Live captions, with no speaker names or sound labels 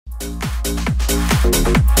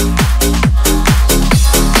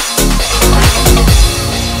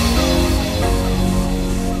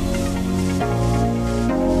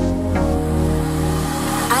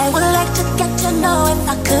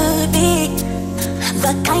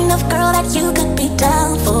the kind of girl that you could be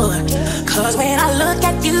down for. Cause when I look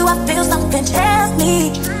at you, I feel something tell me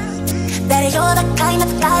that you're the kind of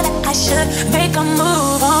guy that I should make a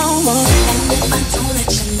move on. And if I don't let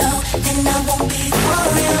you know, then I won't be for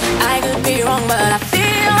real. I could be wrong, but I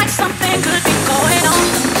feel like something could be going on.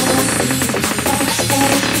 And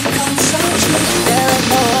it becomes so true. There is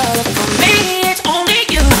no other for me, it's only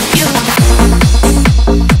you, you.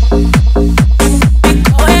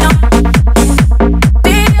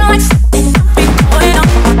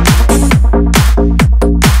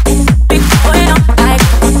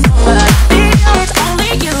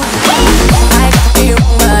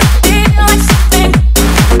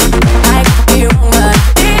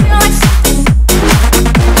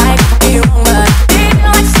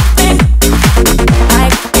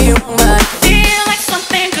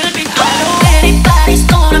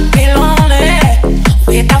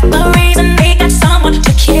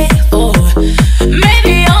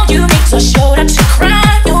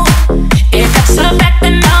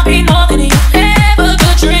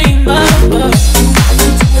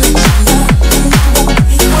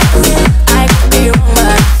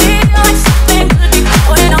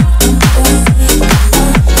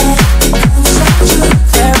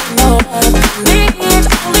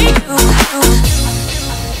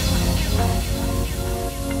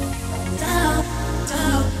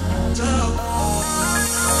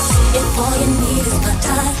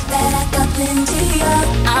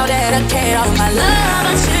 I'll dedicate all my love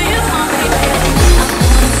unto you, my baby.